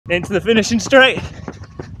into the finishing straight.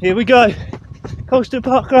 Here we go, Colchester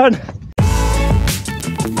Parkrun.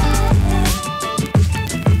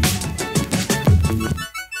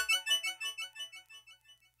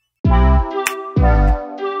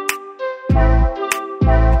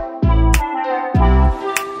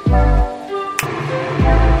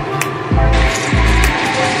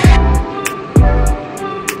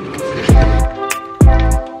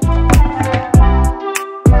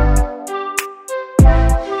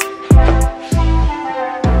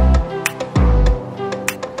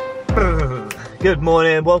 Good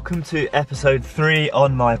morning, welcome to episode 3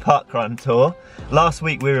 on my parkrun tour. Last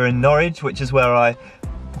week we were in Norwich, which is where I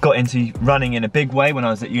got into running in a big way when I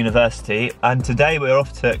was at university, and today we're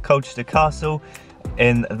off to Colchester Castle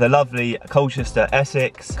in the lovely Colchester,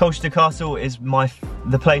 Essex. Colchester Castle is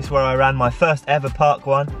the place where I ran my first ever Park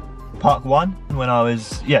 1 when I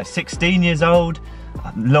was 16 years old.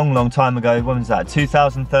 Long time ago. When was that?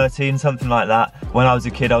 2013, something like that. When I was a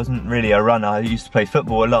kid I wasn't really a runner, I used to play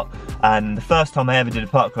football a lot, and the first time I ever did a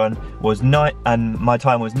parkrun was and my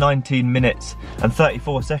time was 19 minutes and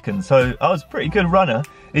 34 seconds, so I was a pretty good runner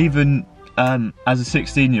even as a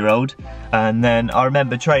 16-year-old. And then I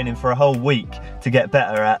remember training for a whole week to get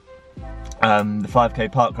better at the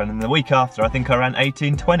 5k parkrun, and the week after I think I ran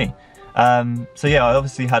 18:20. So yeah, I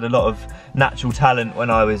obviously had a lot of natural talent when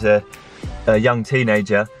I was a young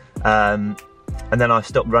teenager, and then I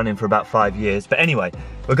stopped running for about 5 years. But anyway,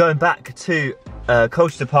 we're going back to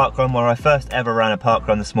Colchester Parkrun, where I first ever ran a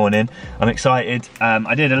parkrun this morning. I'm excited.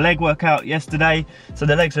 I did a leg workout yesterday, so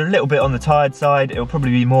the legs are a little bit on the tired side. It'll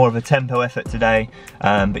probably be more of a tempo effort today,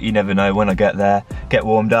 but you never know when I get there, get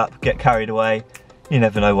warmed up, get carried away, you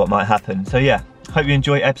never know what might happen. So yeah, hope you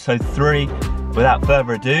enjoy episode 3. Without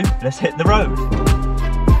further ado, let's hit the road.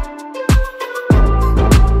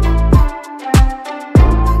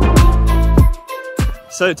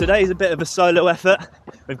 So today's a bit of a solo effort.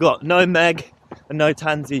 We've got no Meg and no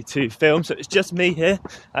Tansy to film, so it's just me here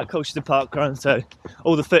at Colchester Parkrun. So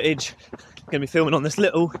all the footage I'm going to be filming on this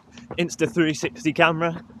little Insta360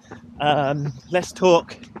 camera. Let's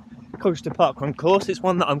talk Colchester Parkrun course. It's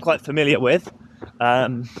one that I'm quite familiar with. I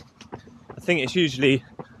think it's usually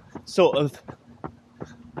sort of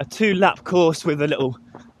a 2-lap course with a little,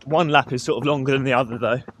 one lap is sort of longer than the other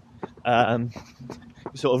though.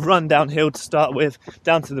 You sort of run downhill to start with,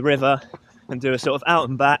 down to the river, and do a sort of out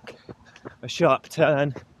and back, a sharp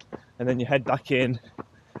turn, and then you head back in,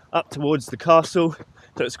 up towards the castle.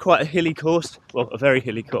 So it's quite a hilly course, well, a very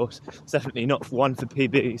hilly course. It's definitely not one for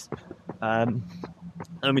PBs. And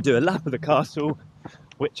we do a lap of the castle,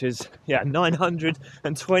 which is,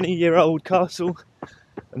 920-year-old castle,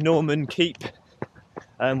 a Norman keep,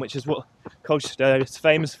 which is what Colchester is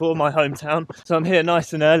famous for, my hometown. So I'm here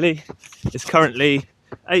nice and early. It's currently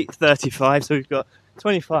 8:35, so we've got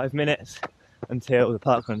 25 minutes until the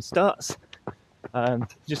parkrun starts.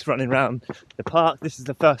 Just running around the park. This is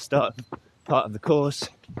the first part of the course.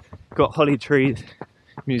 Got Holly Tree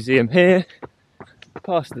Museum here,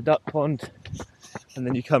 past the duck pond, and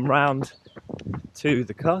then you come round to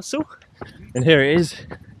the castle, and here it is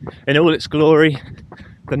in all its glory,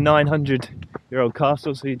 the 900-year-old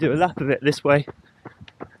castle. So you do a lap of it this way.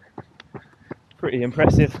 Pretty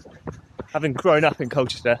impressive. Having grown up in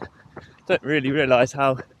Colchester, don't really realise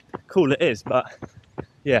how cool it is, but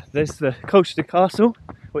yeah, there's the Colchester Castle,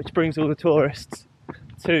 which brings all the tourists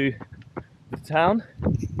to the town.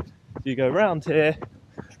 So you go round here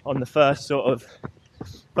on the first sort of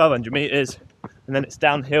 500 metres, and then it's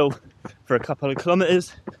downhill for a couple of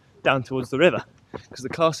kilometres down towards the river, because the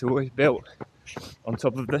castle was built on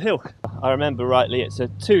top of the hill. I remember rightly, it's a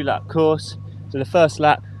 2-lap course. So the first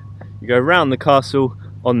lap, you go round the castle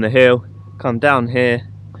on the hill, come down here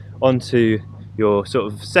onto your sort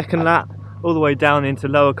of second lap, all the way down into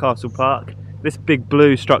Lower Castle Park. This big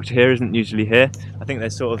blue structure here isn't usually here. I think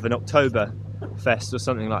there's sort of an October fest or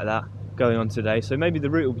something like that going on today, so maybe the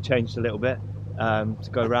route will be changed a little bit to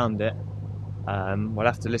go around it. We'll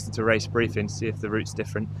have to listen to race briefing to see if the route's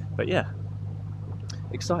different, but yeah,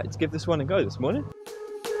 excited to give this one a go this morning.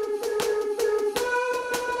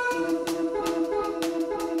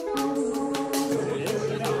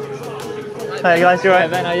 Hey guys, you alright?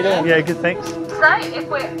 Hey Ben, how you doing? Yeah, good, thanks. So, if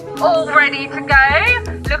we're all ready to go,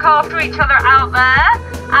 look after each other out there,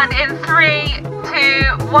 and in 3,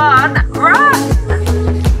 2, 1, run!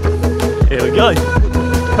 Here we go,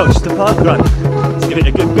 Colchester Parkrun. Let's give it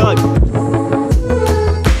a good go.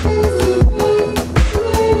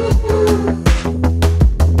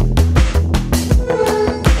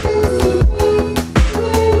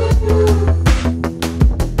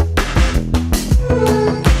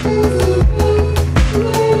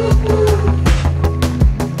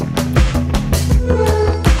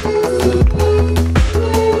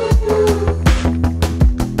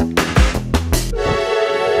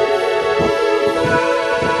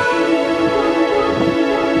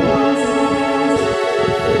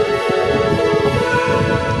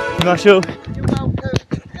 you, Marshall. You're welcome.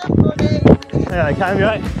 Good morning. Yeah, Cam, you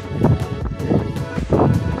right?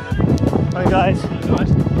 Hi guys.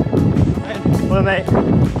 Well done, mate.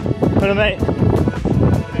 Well done, mate.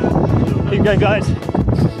 Keep going, guys.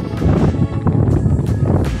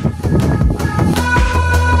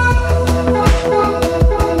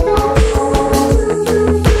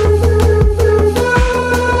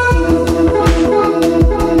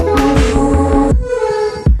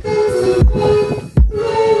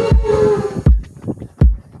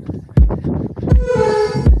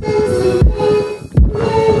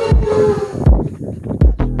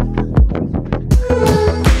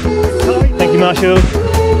 Thank you, Marshall.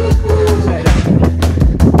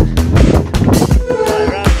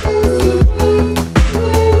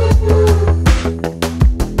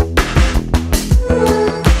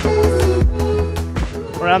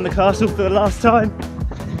 Around the castle for the last time.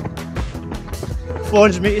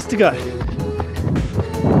 400 metres to go.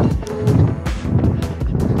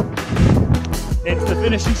 It's the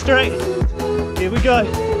finishing straight. Here we go.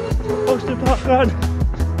 Colchester Parkrun.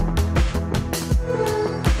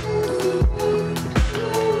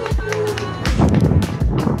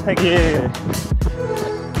 Thank you.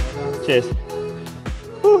 Cheers.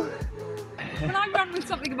 Whew. When I run with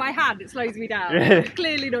something in my hand, it slows me down. Really?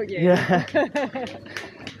 Clearly not you. Yeah.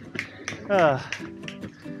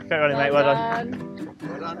 Great running, mate. Well done.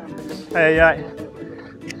 Hey, you right?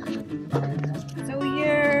 So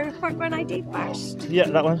your Parkrun ID first. Yeah,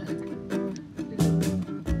 that one.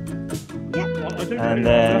 Yeah. And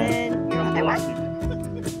then you're on the way.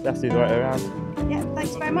 that's the right way around. Yeah,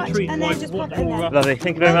 thanks very much. And then just pop in there. Lovely.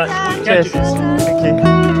 Thank you very much. Well Cheers. done. Thank you.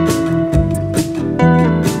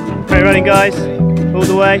 Great running, guys. All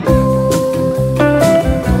the way.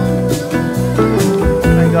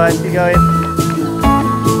 Hey guys, keep going.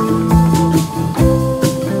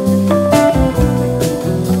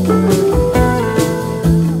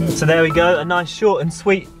 So there we go, a nice short and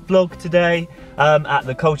sweet vlog today at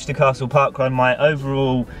the Colchester Castle Parkrun. My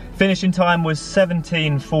overall finishing time was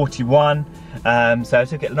 17:41, so I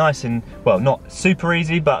took it nice and, well, not super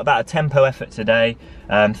easy, but about a tempo effort today.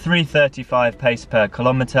 3:35 pace per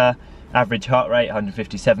kilometre, average heart rate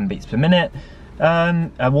 157 beats per minute.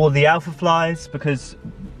 I wore the Alpha Flies because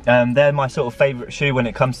they're my sort of favourite shoe when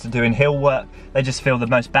it comes to doing hill work. They just feel the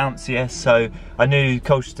most bounciest, so I knew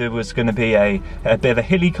Colchester was going to be a bit of a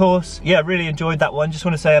hilly course. Yeah, really enjoyed that one. Just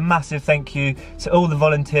want to say a massive thank you to all the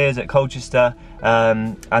volunteers at Colchester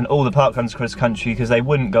and all the parkruns across the country, because they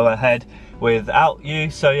wouldn't go ahead without you.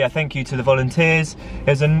 So yeah, thank you to the volunteers.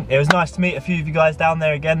 It was nice to meet a few of you guys down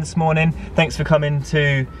there again this morning. Thanks for coming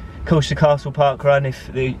to Colchester Castle Parkrun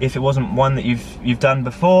if it wasn't one that you've done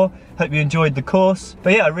before. Hope you enjoyed the course.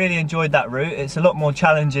 But yeah, I really enjoyed that route. It's a lot more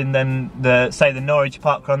challenging than the Norwich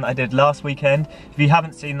Parkrun that I did last weekend. If you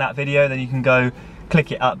haven't seen that video, then you can go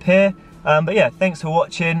click it up here. But yeah, thanks for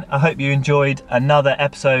watching. I hope you enjoyed another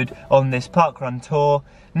episode on this Parkrun tour.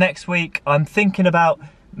 Next week, I'm thinking about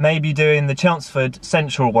maybe doing the Chelmsford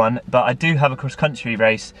Central one, but I do have a cross-country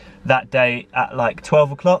race that day at like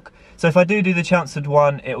 12 o'clock. So if I do the Chelmsford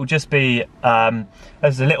one, it will just be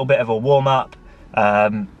as a little bit of a warm-up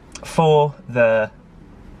for the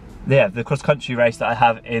cross-country race that I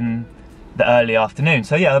have in the early afternoon.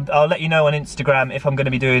 So yeah, I'll let you know on Instagram if I'm going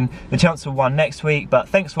to be doing the Chelmsford one next week. But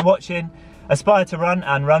thanks for watching. Aspire to run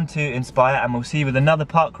and run to inspire, and we'll see you with another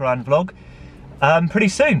Parkrun vlog pretty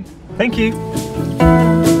soon. Thank you.